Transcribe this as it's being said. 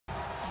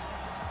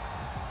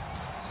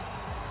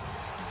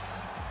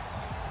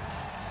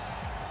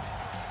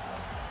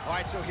All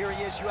right, so here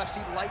he is,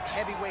 UFC light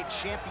heavyweight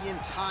champion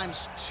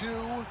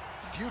 ×2,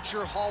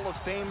 future Hall of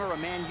Famer, a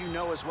man you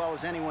know as well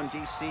as anyone,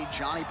 DC,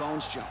 Johnny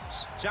Bones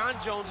Jones. John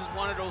Jones is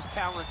one of those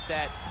talents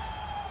that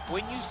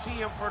when you see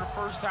him for the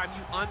first time,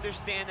 you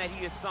understand that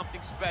he is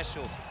something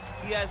special.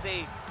 He has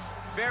a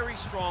very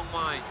strong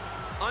mind,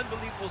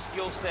 unbelievable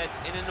skill set,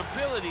 and an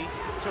ability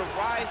to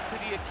rise to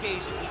the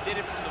occasion. He did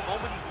it from the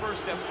moment he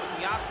first stepped foot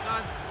in the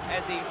octagon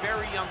as a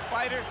very young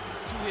fighter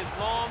to his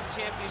long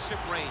championship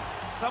reign.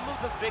 Some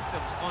of the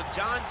victims on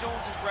John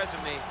Jones's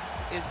resume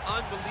is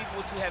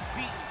unbelievable. To have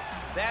beaten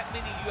that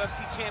many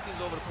UFC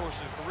champions over the course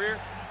of his career,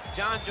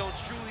 John Jones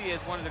truly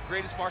is one of the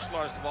greatest martial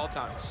artists of all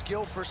time.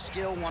 Skill for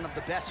skill, one of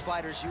the best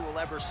fighters you will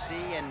ever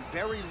see, and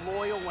very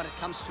loyal when it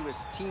comes to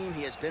his team.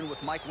 He has been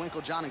with Mike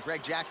Winkeljohn and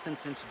Greg Jackson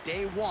since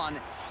day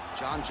one.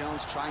 John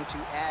Jones trying to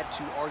add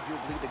to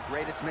arguably the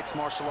greatest mixed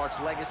martial arts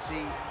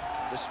legacy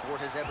the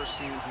sport has ever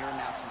seen here and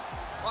now tonight.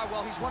 All right,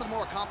 well, he's one of the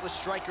more accomplished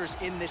strikers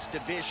in this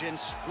division.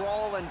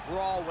 Sprawl and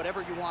brawl,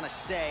 whatever you want to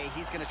say,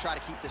 he's going to try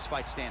to keep this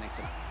fight standing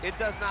tonight. It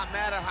does not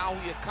matter how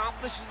he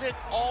accomplishes it.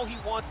 All he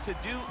wants to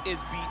do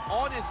is be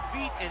on his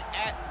feet and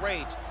at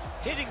range,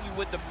 hitting you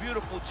with the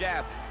beautiful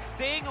jab,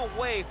 staying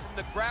away from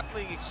the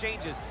grappling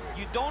exchanges.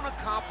 You don't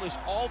accomplish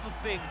all the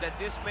things that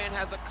this man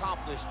has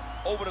accomplished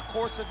over the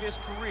course of his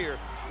career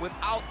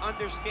without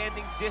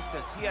understanding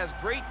distance. He has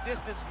great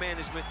distance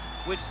management,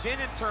 which then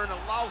in turn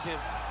allows him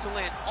to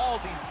land all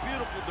these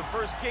beautiful,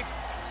 diverse kicks,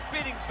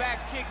 spinning back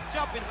kick,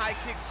 jumping high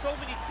kick, so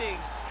many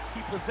things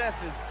he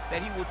possesses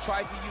that he will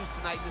try to use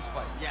tonight in this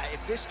fight. Yeah,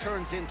 if this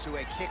turns into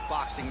a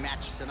kickboxing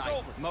match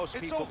tonight, most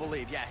people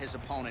believe, yeah, his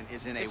opponent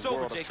is in a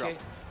world of trouble.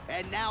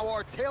 And now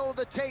our tail of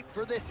the tape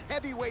for this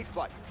heavyweight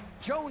fight.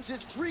 Jones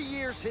is 3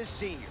 years his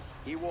senior.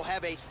 He will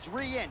have a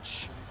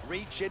 3-inch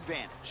reach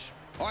advantage.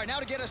 All right, now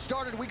to get us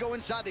started, we go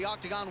inside the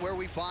octagon where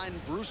we find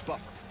Bruce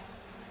Buffer.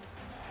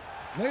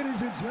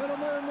 Ladies and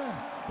gentlemen,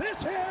 this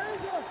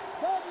is the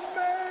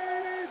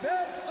main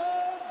event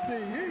of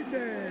the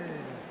evening.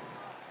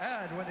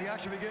 And when the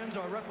action begins,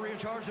 our referee in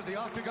charge of the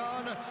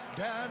octagon,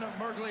 Dan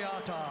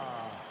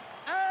Mergliata.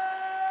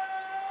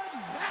 And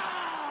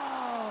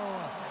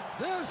now,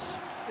 this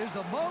is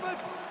the moment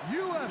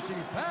UFC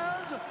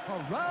fans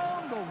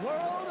around the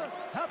world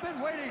have been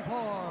waiting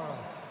for.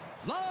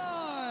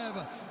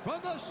 Live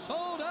from the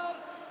sold-out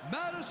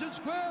Madison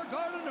Square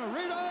Garden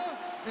Arena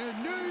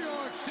in New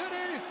York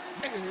City,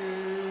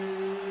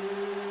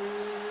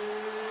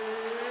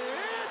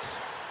 it's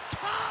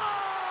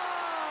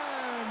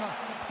time!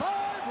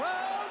 5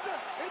 rounds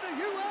in the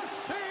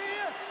UFC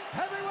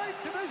heavyweight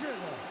division.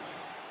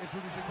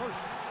 Introducing first,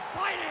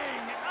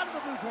 fighting out of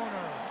the blue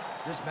corner.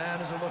 This man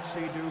is a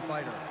look-see-do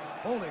fighter,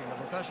 holding a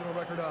professional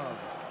record of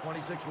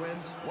 26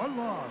 wins, 1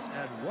 loss,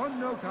 and 1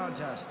 no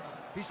contest.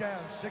 He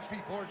stands 6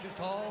 feet 4 inches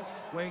tall,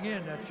 weighing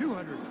in at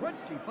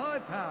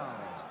 225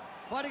 pounds.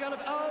 Fighting out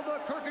of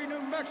Albuquerque,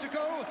 New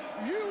Mexico,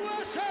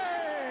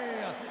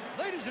 USA.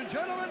 Ladies and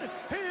gentlemen,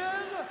 he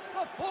is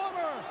a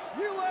former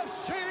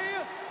UFC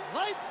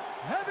light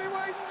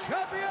heavyweight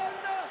champion,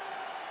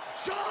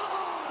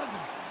 John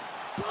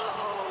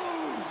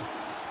Bones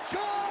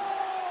Jones.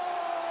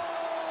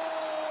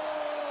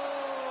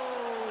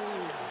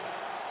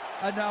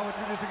 And now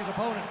introducing his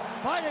opponent,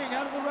 fighting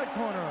out of the red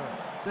corner.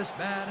 This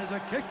man is a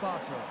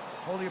kickboxer,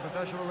 holding a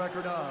professional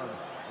record of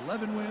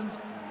 11 wins,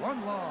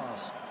 1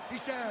 loss. He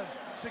stands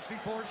 6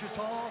 feet 4 inches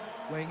tall,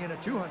 weighing in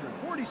at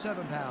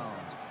 247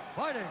 pounds.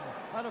 Fighting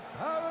out of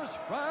Paris,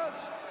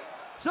 France,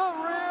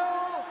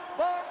 Ciryl.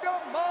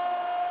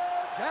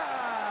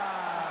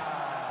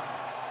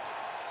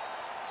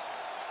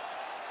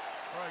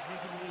 All right,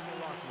 get the rules in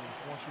the locker room.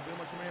 I want you to obey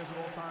my commands at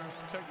all times,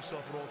 protect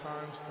yourself at all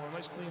times. I want a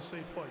nice, clean,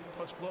 safe fight.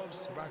 Touch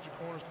gloves, back your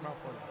corners, come out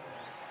fighting.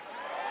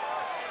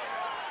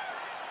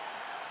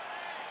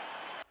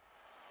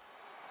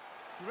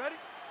 You ready?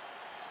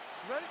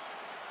 You ready?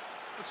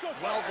 Let's go.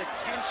 Well, the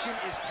tension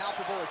is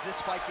palpable as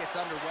this fight gets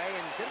underway,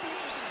 and it's going to be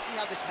interesting to see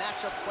how this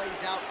matchup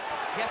plays out.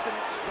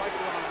 Definite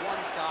striker on one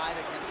side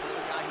against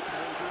another guy who can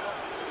really do it.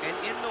 And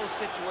in those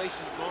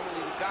situations,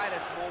 normally the guy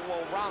that's more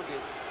well-rounded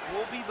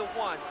will be the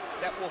one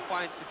that will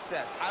find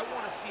success. I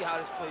want to see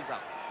how this plays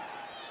out.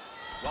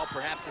 Well,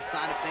 perhaps a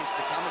sign of things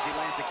to come as he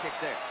lands a kick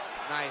there.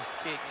 Nice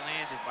kick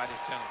landed by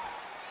this gentleman.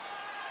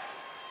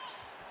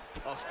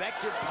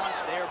 Effective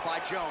punch there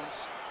by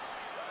Jones.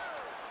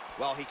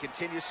 Well, he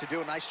continues to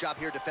do a nice job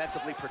here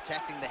defensively,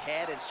 protecting the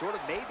head and sort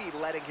of maybe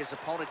letting his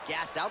opponent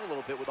gas out a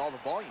little bit with all the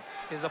volume.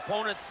 His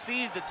opponent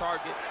sees the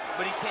target,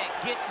 but he can't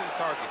get to the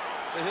target.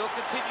 So he'll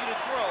continue to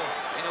throw,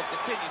 and he'll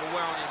continue to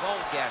wear on his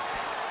own gas.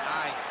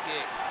 Nice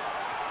kick.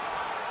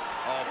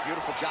 Oh,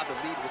 beautiful job to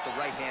lead with the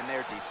right hand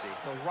there, DC.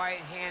 The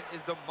right hand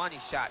is the money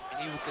shot, and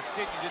he will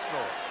continue to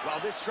throw. Well,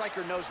 this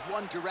striker knows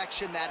one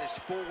direction, that is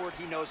forward.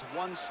 He knows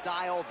one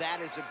style,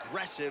 that is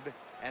aggressive,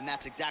 and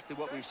that's exactly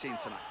what we've seen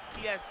tonight.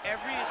 He has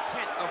every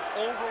intent of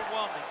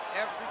overwhelming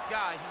every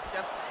guy he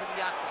steps into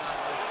the octagon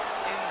with,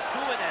 and he's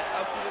doing that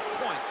up to this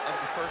point of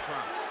the first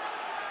round.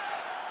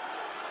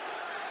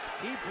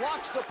 He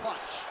blocks the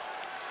punch.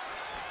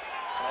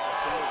 Oh,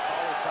 single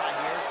collar tie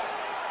here.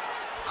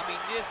 I mean,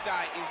 this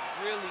guy is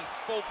really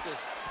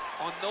focused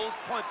on those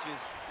punches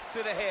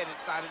to the head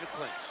inside of the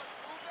clinch.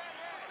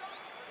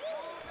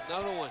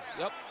 Another one.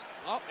 Yep.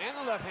 Up and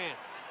the left hand.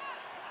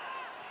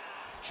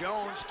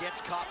 Jones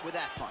gets caught with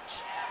that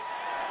punch.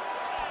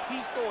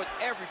 He's throwing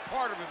every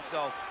part of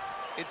himself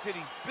into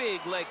these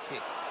big leg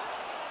kicks.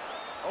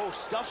 Oh,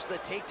 stuffs the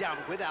takedown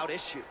without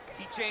issue.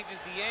 He changes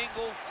the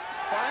angle,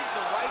 finds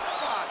the right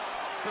spot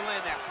to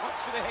land that punch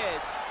to the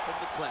head from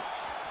the clinch.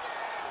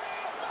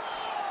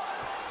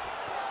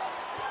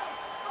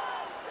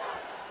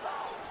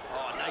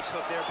 Oh, nice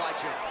hook there by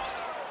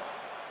Jones.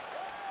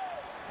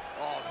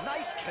 Oh,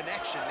 nice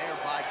connection there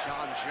by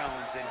Jon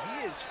Jones, and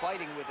he is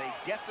fighting with a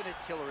definite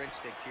killer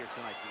instinct here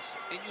tonight, DC.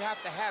 And you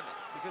have to have it,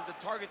 because the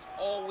target's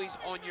always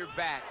on your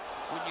back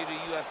when you're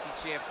the UFC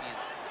champion.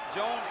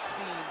 Jones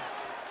seems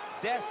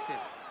destined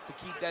to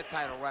keep that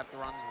title wrapped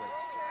around his waist.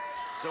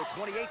 So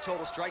 28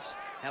 total strikes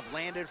have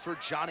landed for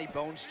Johnny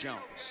Bones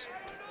Jones.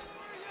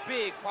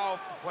 Big,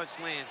 powerful punch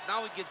lands.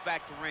 Now he gets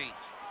back to range.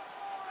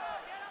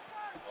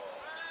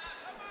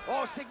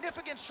 Oh,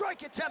 significant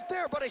strike attempt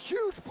there, but a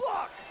huge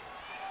block.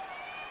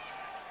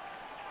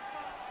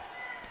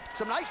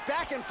 Some nice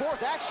back and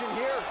forth action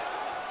here.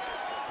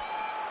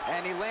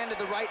 And he landed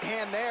the right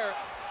hand there.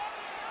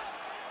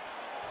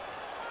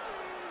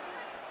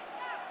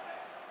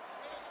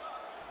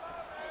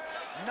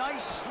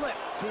 Nice slip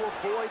to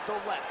avoid the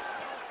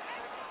left.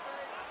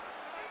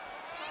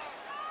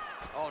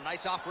 Oh,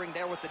 nice offering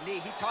there with the knee.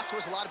 He talked to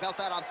us a lot about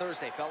that on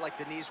Thursday. Felt like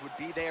the knees would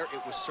be there.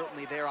 It was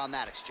certainly there on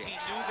that exchange.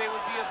 He knew they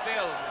would be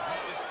available.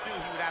 He just knew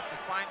he would have to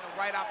find the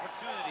right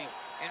opportunity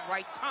and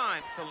right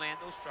times to land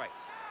those strikes.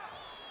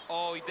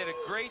 Oh, he did a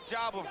great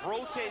job of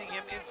rotating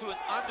him into an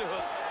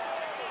underhook.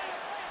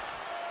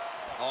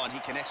 Oh, and he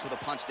connects with a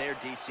punch there,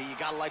 DC. You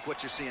gotta like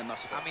what you're seeing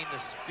thus far. I mean, the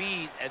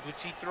speed at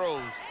which he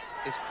throws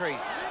is crazy.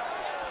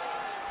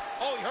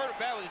 Oh, he hurt him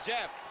bad with a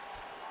jab.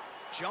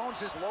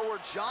 Jones's lower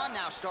jaw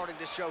now starting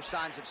to show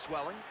signs of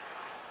swelling.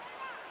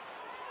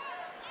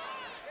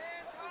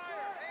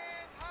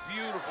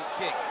 Beautiful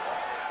kick.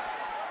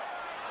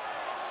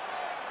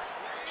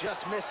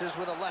 Just misses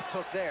with a left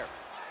hook there.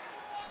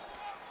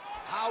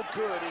 How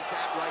good is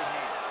that right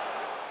hand?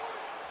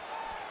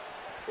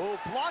 Oh,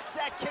 blocks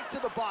that kick to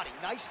the body.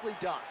 Nicely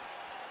done.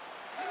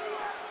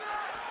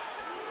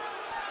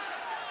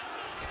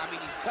 I mean,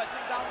 he's cutting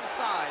him down the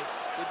size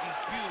with these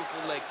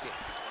beautiful leg kicks.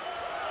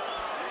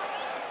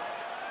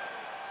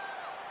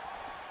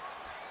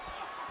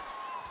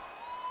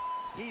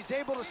 He's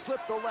able to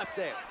slip the left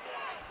there.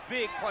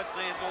 Big punch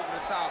lands over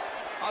the top.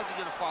 How's he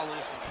gonna follow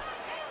this one?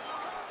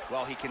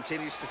 Well, he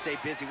continues to stay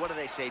busy. What do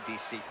they say,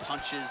 DC?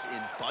 Punches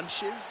in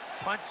bunches?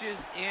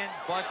 Punches in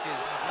bunches.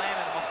 He's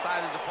landing them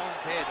upside his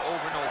opponent's head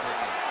over and over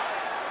again.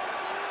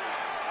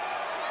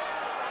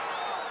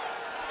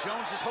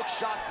 Jones's hook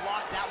shot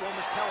blocked. That one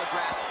was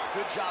telegraphed.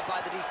 Good job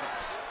by the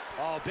defense.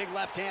 Oh, big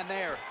left hand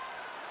there.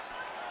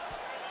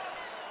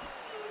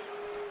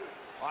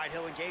 All right,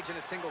 he'll engage in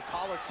a single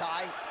collar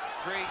tie.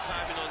 Great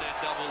timing on that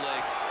double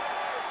leg.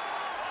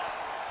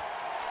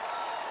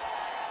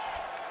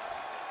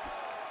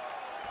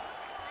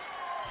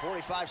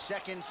 .45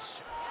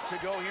 seconds to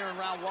go here in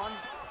round one.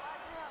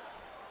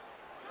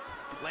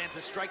 Lands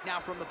a strike now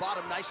from the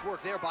bottom. Nice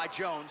work there by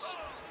Jones.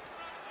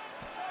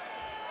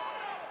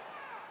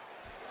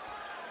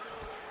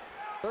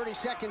 30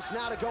 seconds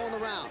now to go in the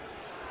round.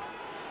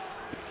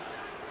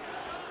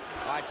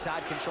 All right,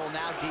 side control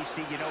now,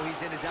 DC. You know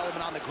he's in his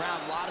element on the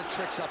ground. A lot of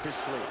tricks up his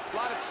sleeve. A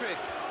lot of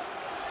tricks.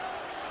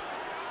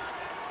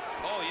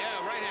 Oh,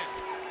 yeah, right hand.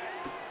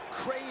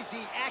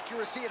 Crazy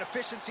accuracy and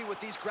efficiency with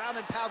these ground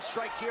and pound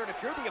strikes here. And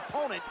if you're the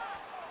opponent,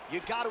 you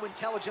got to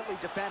intelligently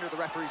defend or the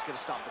referee's going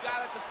to stop the fight.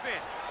 Got to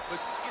defend. But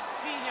you can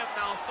see him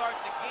now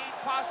starting to gain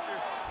posture,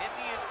 and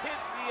the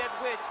intensity at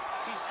which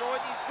he's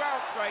throwing these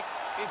ground strikes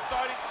is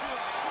starting to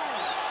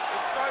improve.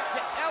 It's starting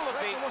to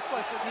elevate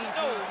because he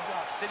knows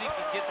that he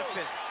can get the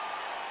finish.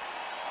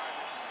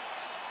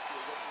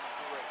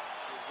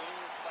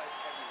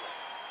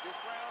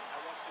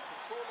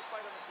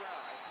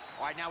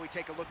 All right, now we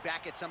take a look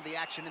back at some of the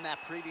action in that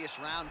previous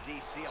round,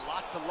 DC. A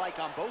lot to like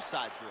on both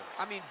sides, really.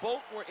 I mean,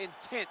 both were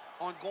intent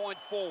on going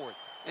forward.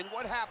 And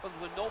what happens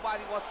when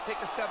nobody wants to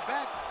take a step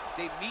back?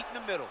 They meet in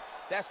the middle.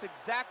 That's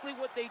exactly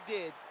what they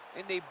did,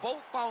 and they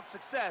both found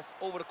success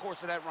over the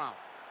course of that round.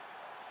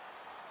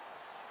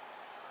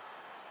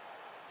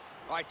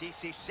 All right,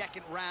 DC,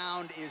 second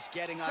round is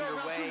getting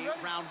underway.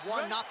 Round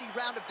one, not the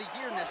round of the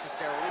year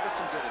necessarily, but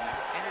some good in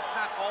there. And it's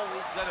not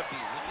always gonna be.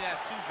 When you have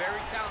two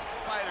very talented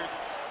fighters,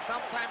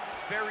 sometimes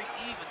it's very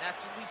even. That's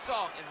what we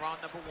saw in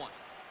round number one.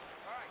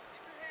 All right,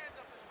 keep your hands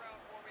up this round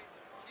for me.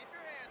 Keep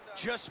your hands up.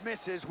 Just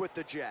misses with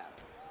the jab.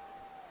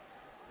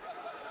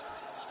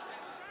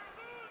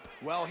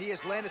 Well, he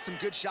has landed some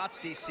good shots,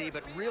 DC,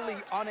 but really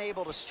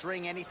unable to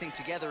string anything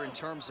together in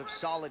terms of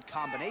solid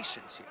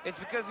combinations here. It's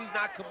because he's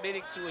not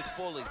committing to it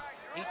fully.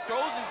 He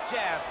throws his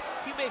jab.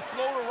 He may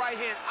float a right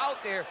hand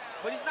out there,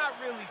 but he's not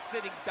really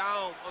sitting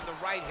down on the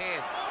right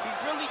hand. He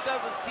really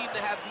doesn't seem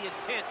to have the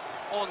intent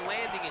on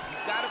landing it.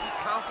 He's got to be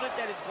confident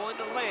that it's going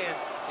to land,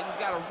 and he's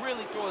got to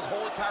really throw his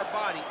whole entire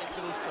body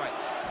into those strikes.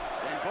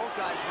 And both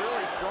guys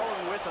really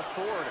throwing with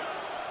authority.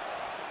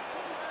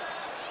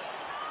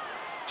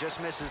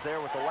 Just misses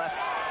there with the left.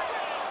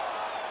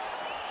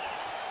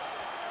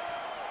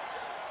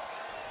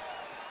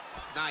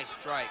 Nice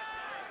strike.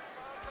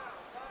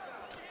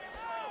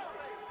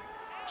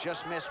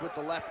 Just missed with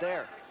the left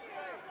there.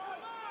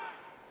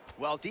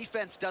 Well,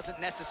 defense doesn't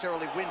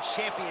necessarily win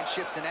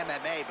championships in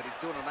MMA, but he's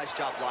doing a nice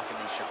job blocking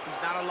these shots.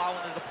 He's not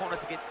allowing his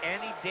opponent to get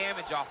any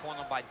damage off on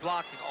him by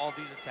blocking all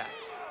these attacks.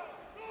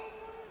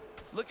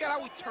 Look at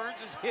how he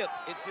turns his hip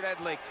into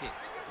that leg kick.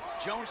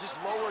 Jones's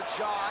lower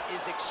jaw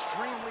is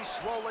extremely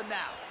swollen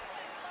now.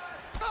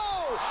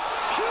 Oh,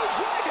 huge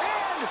right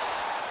hand!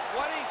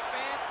 What a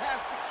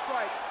fantastic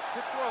strike to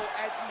throw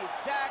at the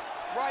exact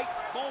right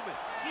moment.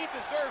 He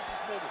deserves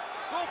this moment.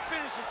 Go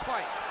finish his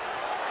fight.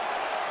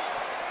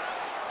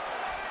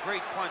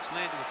 Great punch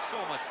landed with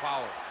so much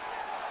power.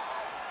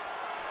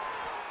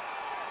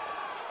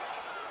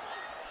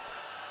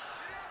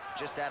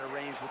 Just out of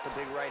range with the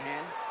big right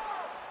hand.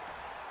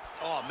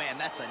 Oh, man,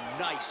 that's a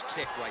nice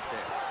kick right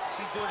there.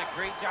 He's doing a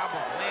great job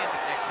of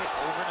landing that kick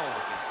over and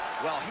over again.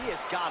 Well, he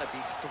has got to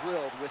be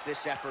thrilled with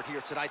this effort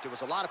here tonight. There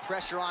was a lot of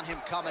pressure on him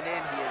coming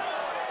in. He has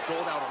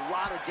doled out a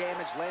lot of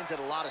damage, landed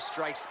a lot of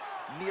strikes,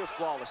 near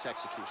flawless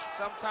execution.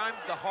 Sometimes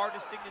the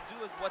hardest thing to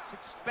do is what's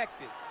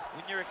expected.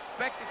 When you're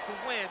expected to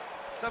win,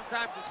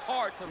 sometimes it's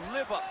hard to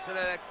live up to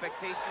that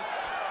expectation.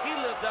 He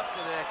lived up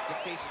to that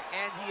expectation,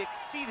 and he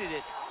exceeded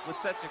it with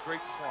such a great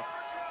performance.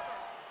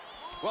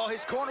 Well,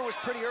 his corner was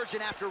pretty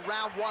urgent after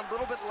round one. A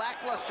little bit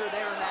lackluster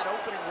there in that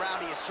opening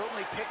round. He has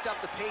certainly picked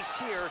up the pace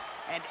here,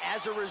 and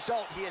as a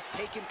result, he has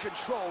taken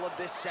control of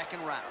this second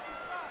round.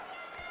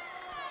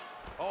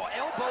 Oh,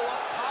 elbow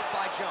up top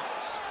by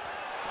Jones.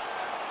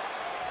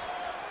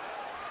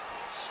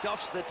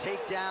 Stuffs the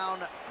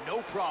takedown,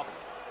 no problem.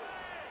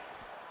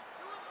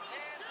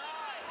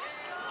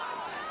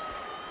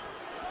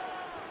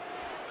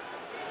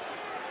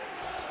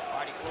 All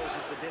right, he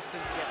closes the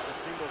distance, gets the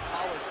single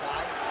collar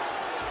tie.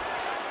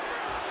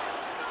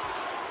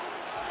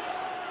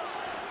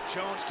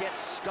 Jones gets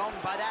stung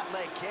by that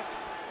leg kick.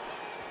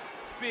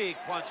 Big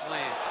punch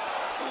land.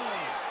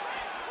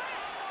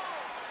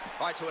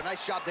 All right, so a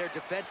nice job there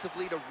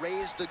defensively to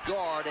raise the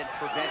guard and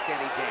prevent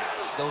any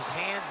damage. Those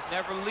hands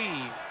never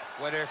leave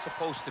where they're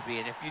supposed to be,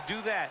 and if you do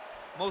that,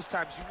 most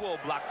times you will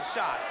block the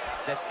shot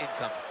that's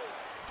incoming.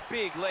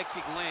 Big leg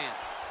kick land.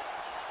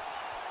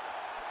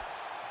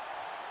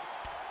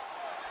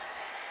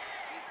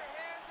 Keep your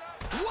hands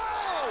up.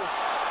 Whoa!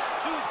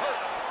 Dude's hurt.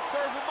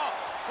 Serve him up.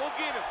 Go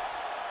get him.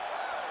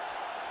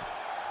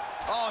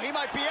 Oh, he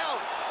might be out.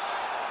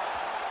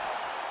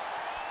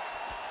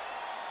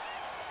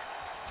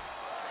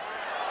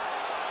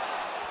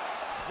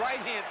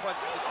 Right hand punch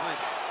in the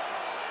clinch.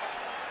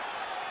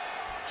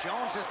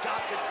 Jones has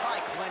got the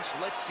tie clinch.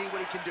 Let's see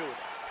what he can do with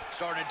it.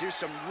 Starting to do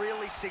some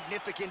really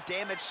significant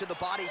damage to the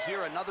body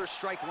here. Another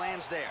strike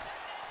lands there.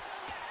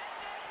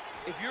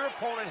 If your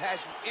opponent has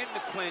you in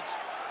the clinch,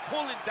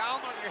 pulling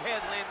down on your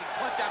head, landing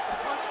punch after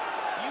punch,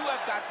 you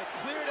have got to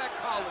clear that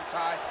collar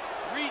tie,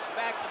 reach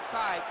back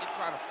inside, and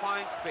try to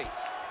find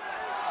space.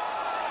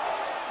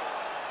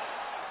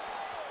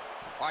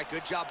 All right,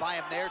 good job by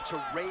him there to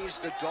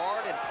raise the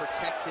guard and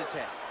protect his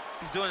head.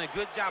 He's doing a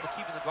good job of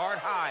keeping the guard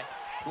high,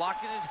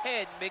 blocking his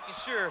head, and making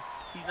sure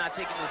he's not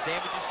taking those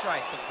damaging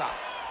strikes up top.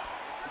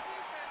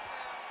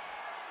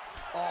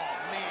 Oh,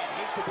 man,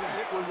 hate to be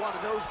hit with one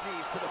of those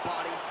knees to the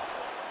body.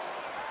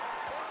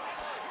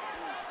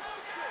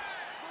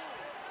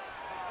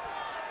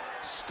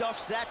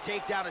 Stuffs that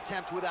takedown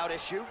attempt without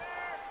issue.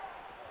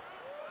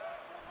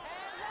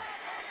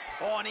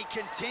 Oh, and he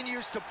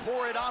continues to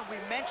pour it on.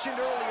 We mentioned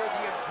earlier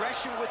the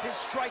aggression with his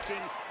striking.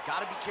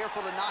 Got to be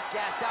careful to not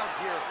gas out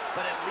here,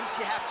 but at least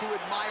you have to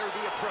admire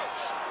the approach.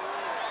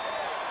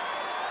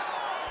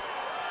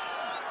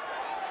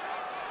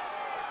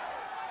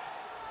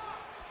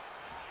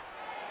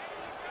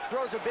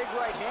 Throws a big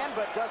right hand,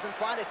 but doesn't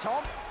find its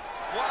home.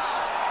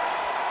 Wow!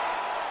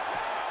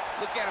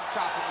 Look at him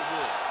chopping the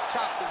wood.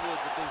 Chop the wood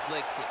with those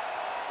leg kicks.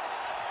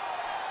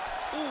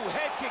 Ooh,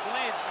 head kick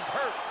lands. He's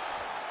hurt.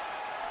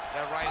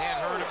 That right hand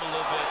hurt him a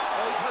little bit.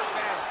 Oh, he's hurt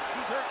bad.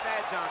 He's hurt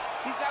bad, John.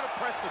 He's got to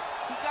press him.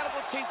 He's got to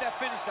go chase that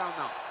finish down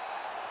now.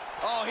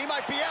 Oh, he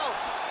might be out.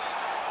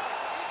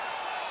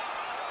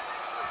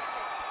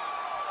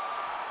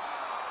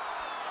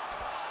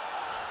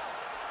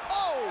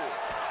 Oh!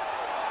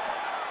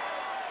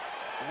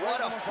 What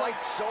a fight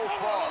so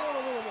far.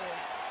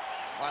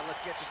 All right,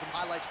 let's get you some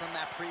highlights from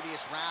that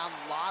previous round.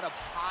 A lot of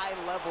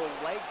high-level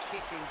leg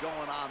kicking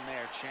going on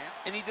there, champ.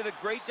 And he did a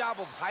great job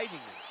of hiding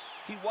it.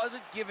 He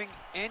wasn't giving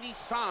any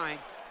sign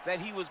that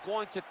he was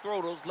going to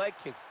throw those leg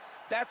kicks.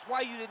 That's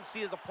why you didn't see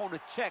his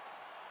opponent check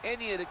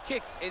any of the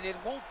kicks, and it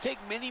won't take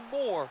many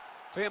more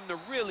for him to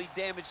really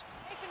damage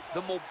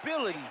the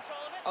mobility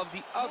of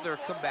the other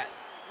combatant.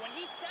 When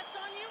he sets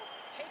on you,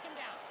 take him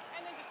down.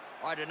 And then just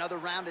All right, another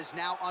round is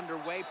now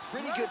underway.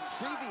 Pretty good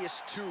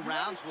previous 2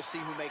 rounds. We'll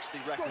see who makes the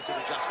requisite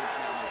adjustments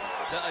now moving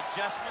forward. The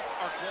adjustments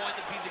are going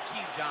to be the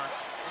key, John.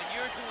 When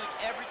you're doing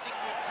everything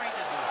you're trained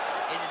to do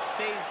and it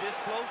stays this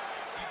close,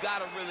 you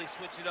got to really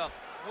switch it up.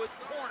 What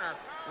corner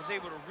was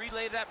able to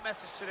relay that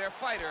message to their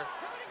fighter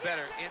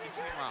better in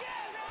between rounds?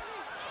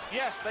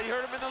 Yes, they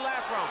heard him in the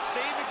last round.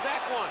 Same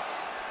exact one.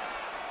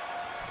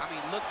 I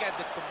mean, look at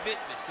the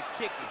commitment to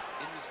kicking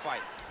in this fight.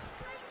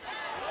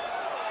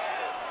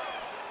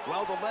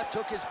 Well, the left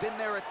hook has been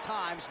there at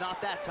times,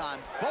 not that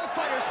time. Both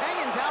fighters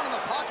hanging down in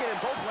the pocket and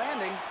both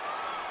landing.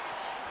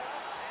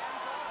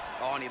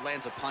 Oh, and he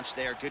lands a punch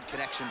there. Good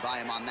connection by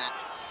him on that.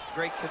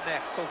 Great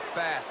connect, so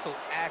fast, so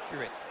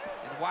accurate.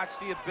 And watch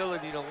the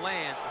ability to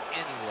land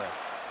from anywhere.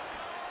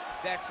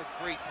 That's a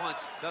great punch.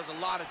 Does a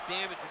lot of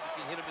damage when you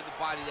can hit him in the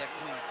body that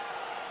clean.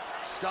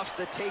 Stuffs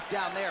the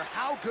takedown there.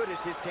 How good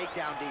is his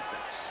takedown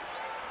defense?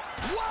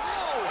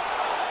 Whoa!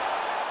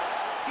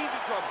 He's in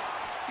trouble.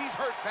 He's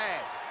hurt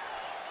bad.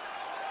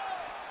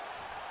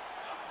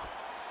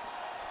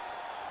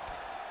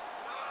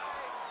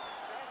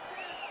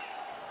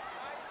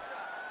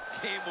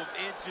 Game of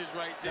inches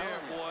right there,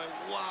 boy.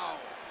 Wow.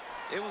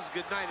 It was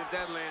good night if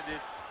that landed.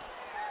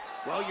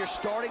 Well, you're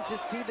starting to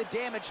see the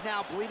damage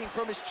now, bleeding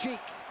from his cheek.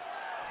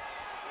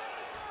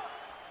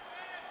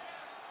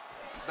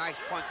 Nice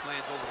punch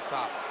lands over the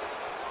top.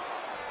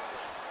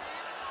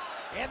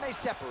 And they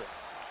separate.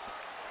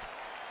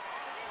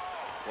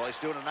 Well, he's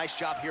doing a nice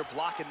job here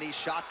blocking these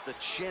shots. The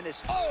chin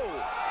is... Oh!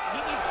 He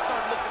needs to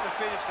start looking to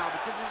finish now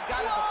because he's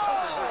got his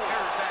opponent hurt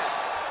very bad.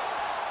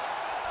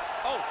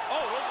 Oh.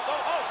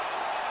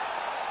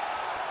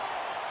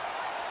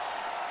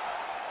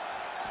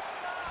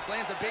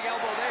 Lands a big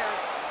elbow there.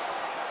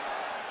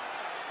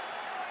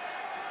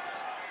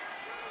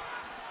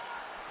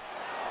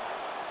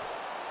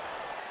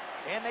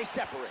 And they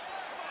separate.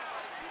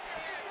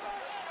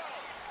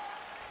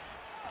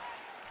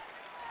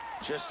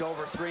 Just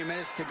over 3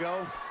 minutes to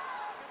go.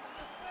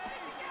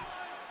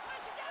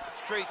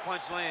 Straight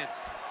punch lands.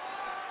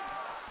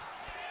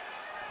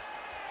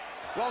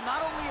 Well,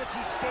 not only has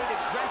he stayed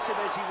aggressive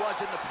as he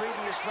was in the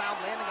previous round,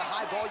 landing a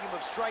high volume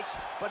of strikes,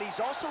 but he's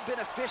also been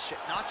efficient,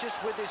 not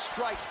just with his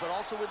strikes, but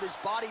also with his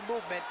body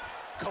movement.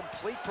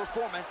 Complete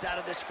performance out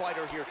of this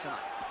fighter here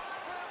tonight.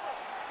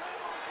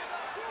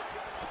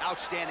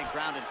 Outstanding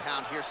ground and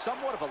pound here.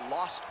 Somewhat of a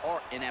lost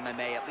art in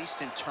MMA, at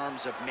least in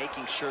terms of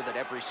making sure that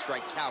every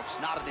strike counts.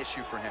 Not an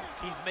issue for him.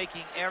 He's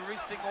making every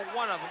single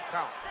one of them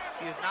count.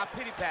 He is not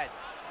pity-patting.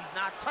 He's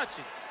not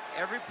touching.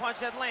 Every punch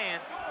that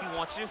lands, he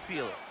wants you to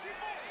feel it.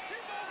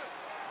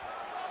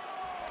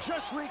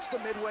 Just reached the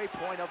midway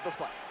point of the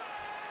fight.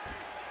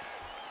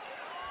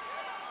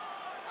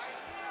 I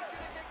need you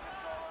to get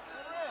control of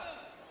his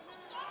wrist.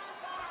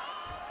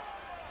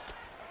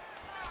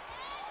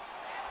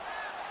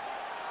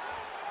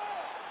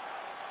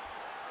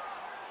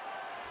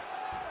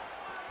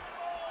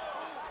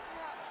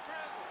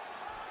 Scramble.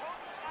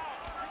 Poke him out.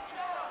 Get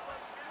yourself in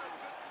a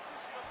good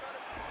position, a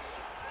better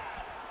position.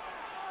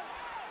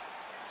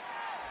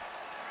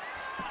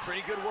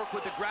 Pretty good work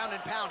with the ground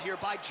and pound here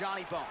by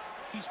Johnny Bone.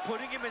 He's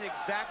putting him in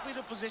exactly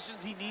the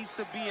positions he needs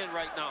to be in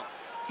right now.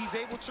 He's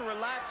able to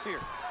relax here.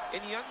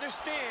 And he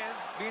understands,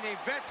 being a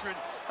veteran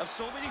of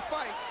so many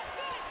fights,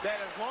 that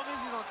as long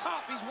as he's on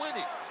top, he's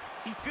winning.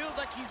 He feels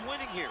like he's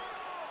winning here.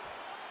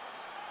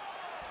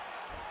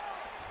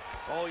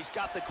 Oh, he's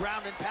got the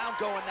ground and pound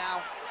going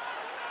now.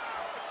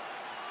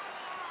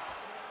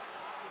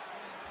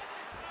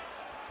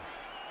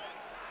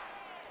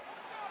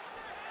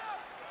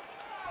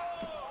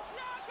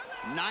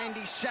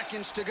 "90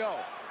 seconds to go."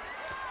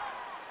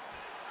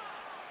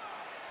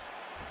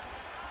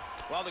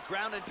 Well, the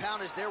ground and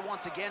pound is there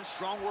once again.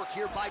 Strong work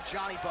here by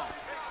Johnny Bone.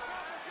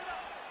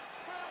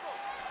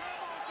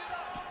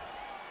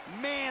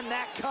 Man,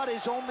 that cut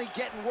is only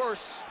getting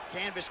worse.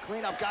 Canvas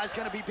cleanup guy's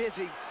gonna be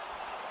busy.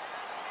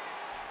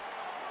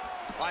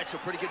 All right, so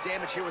pretty good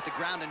damage here with the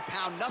ground and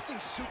pound. Nothing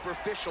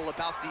superficial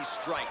about these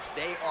strikes.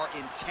 They are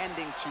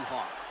intending to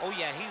harm. Oh,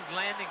 yeah, he's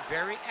landing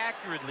very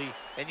accurately,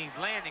 and he's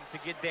landing to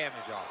get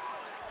damage off.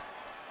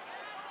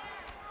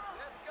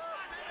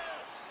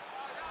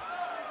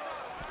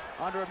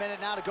 Under a minute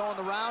now to go in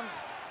the round.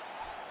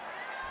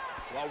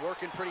 Well,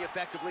 working pretty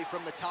effectively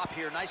from the top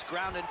here. Nice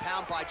ground and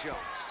pound by Jones.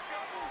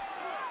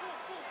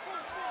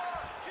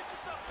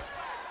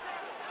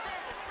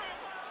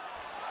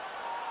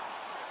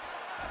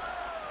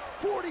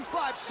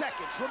 45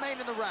 seconds remain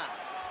in the round.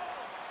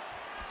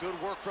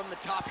 Good work from the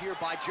top here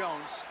by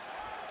Jones.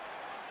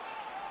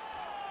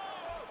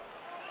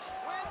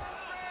 Win the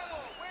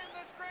scramble. Win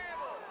the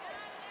scramble.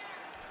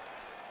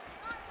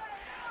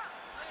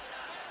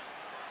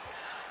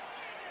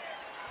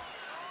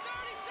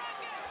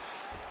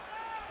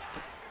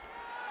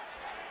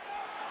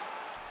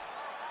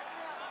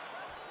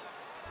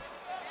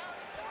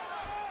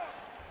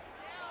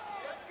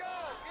 Let's go.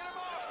 Get him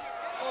off you.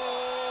 Get him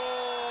off.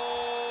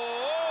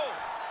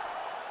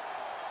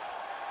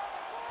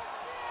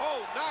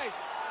 Oh, nice.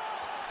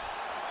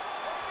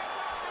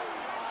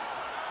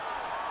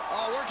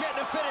 Oh, we're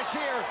getting a finish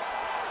here.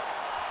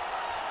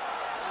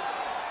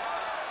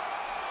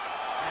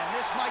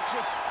 might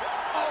just...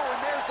 Oh,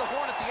 and there's the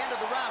horn at the end of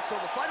the round. So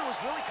the fighter was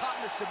really caught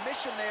in a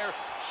submission there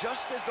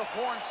just as the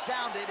horn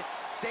sounded.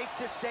 Safe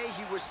to say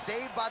he was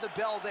saved by the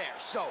bell there.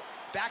 So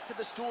back to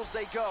the stools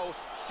they go.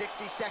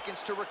 60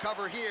 seconds to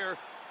recover here.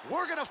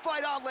 We're going to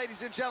fight on,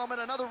 ladies and gentlemen.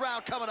 Another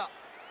round coming up.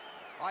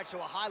 All right, so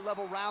a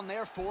high-level round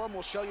there for him.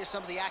 We'll show you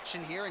some of the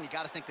action here, and you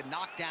got to think the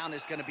knockdown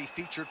is going to be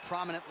featured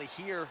prominently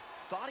here.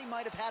 Thought he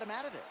might have had him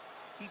out of there.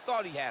 He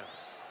thought he had him,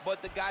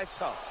 but the guy's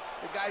tough.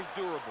 The guy's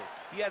durable.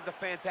 He has a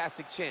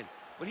fantastic chin,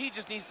 but he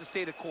just needs to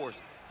stay the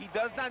course. He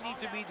does not need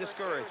to be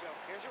discouraged.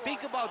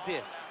 Think about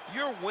this.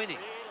 You're winning,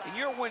 and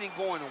you're winning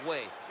going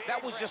away.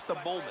 That was just a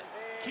moment.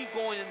 Keep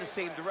going in the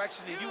same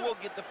direction, and you will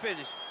get the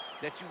finish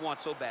that you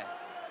want so bad.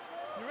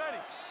 You ready?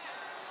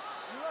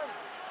 You ready?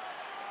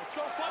 Let's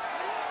go, fight.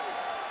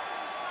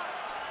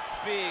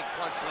 Big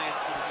punch lands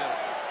through the middle.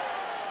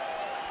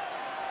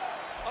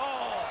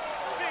 Oh,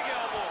 big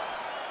elbow.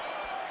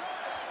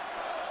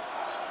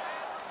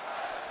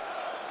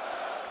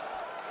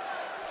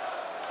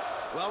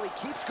 Well, he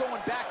keeps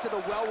going back to the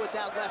well with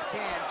that left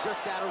hand,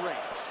 just out of range.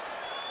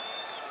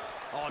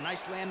 Oh,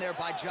 nice land there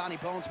by Johnny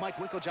Bones. Mike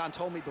Winkeljohn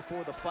told me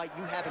before the fight,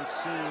 you haven't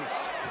seen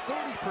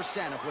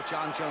 30% of what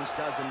Jon Jones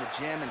does in the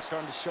gym, and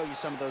starting to show you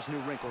some of those new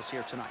wrinkles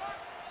here tonight.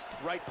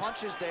 Right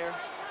punches there.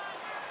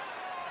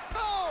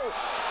 Oh,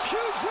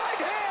 huge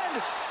right hand!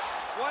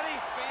 What a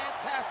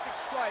fantastic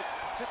strike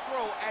to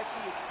throw at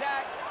the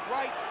exact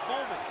right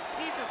moment.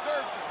 He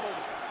deserves this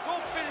moment. Go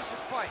finish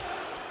his fight.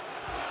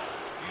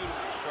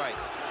 Beautiful strike.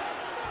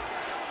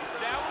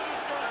 That one was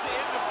going to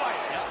end the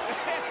fight. Yep.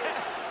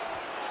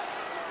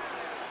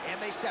 And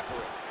they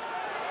separate.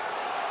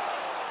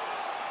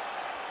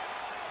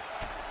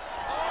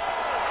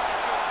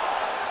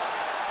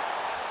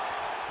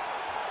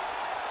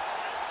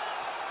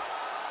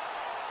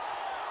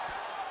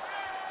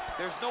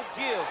 There's no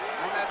give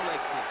on that leg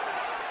kick.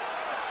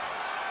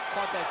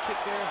 Caught that kick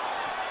there.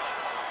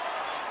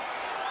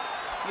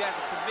 He has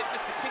a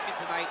commitment to kicking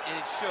tonight, and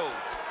it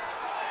shows.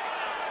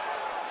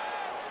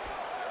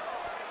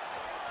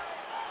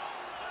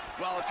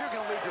 Well, if you're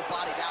going to leave your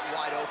body that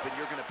wide open,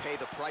 you're going to pay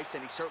the price,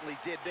 and he certainly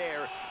did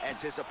there as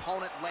his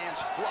opponent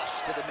lands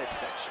flush to the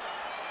midsection.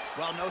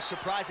 Well, no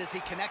surprise as he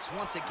connects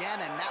once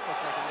again, and that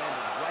looked like it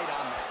landed right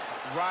on that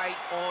cut. Right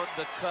on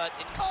the cut.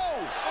 And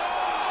oh!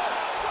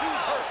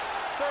 He's hurt.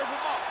 Serve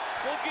him up.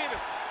 Go get him.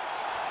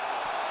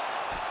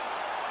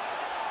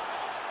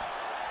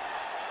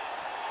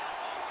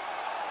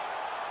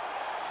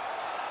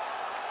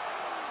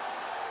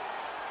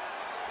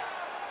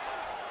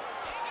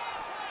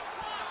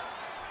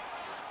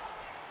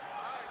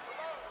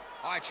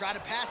 All right, trying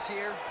to pass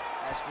here,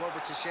 as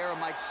Glover Teixeira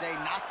might say,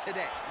 not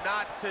today.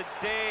 Not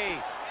today.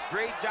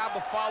 Great job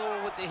of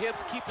following with the hips,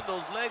 keeping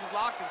those legs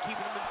locked and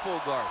keeping them in full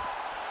guard.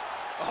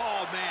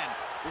 Oh, man,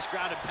 this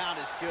ground and pound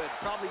is good.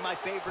 Probably my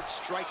favorite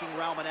striking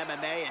realm in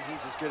MMA, and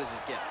he's as good as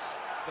it gets.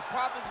 The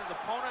problem is his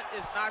opponent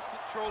is not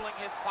controlling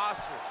his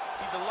posture.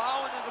 He's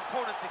allowing his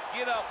opponent to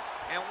get up,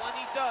 and when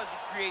he does, he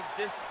creates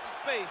distance and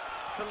space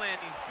to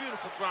land these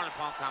beautiful ground and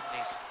pound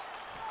combinations.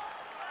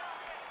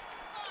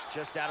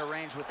 Just out of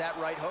range with that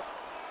right hook.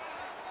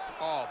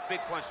 Oh, big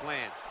punch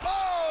lands.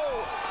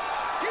 Oh!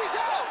 He's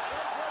out!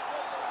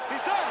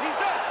 He's done, he's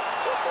done!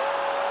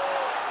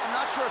 I'm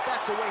not sure if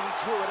that's the way he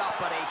drew it up,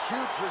 but a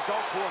huge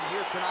result for him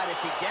here tonight as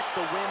he gets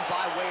the win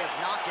by way of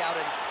knockout,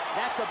 and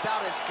that's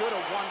about as good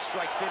a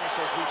one-strike finish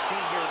as we've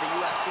seen here in the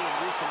UFC in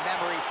recent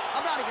memory.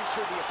 I'm not even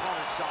sure the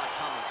opponent saw it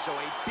coming, so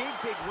a big,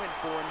 big win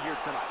for him here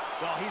tonight.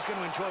 Well, he's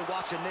going to enjoy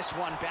watching this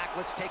one back.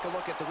 Let's take a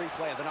look at the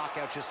replay of the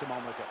knockout just a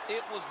moment ago.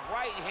 It was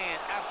right hand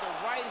after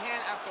right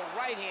hand after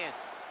right hand.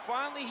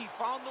 Finally, he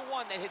found the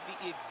one that hit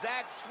the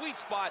exact sweet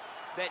spot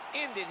that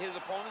ended his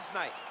opponent's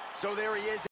night. So there he is.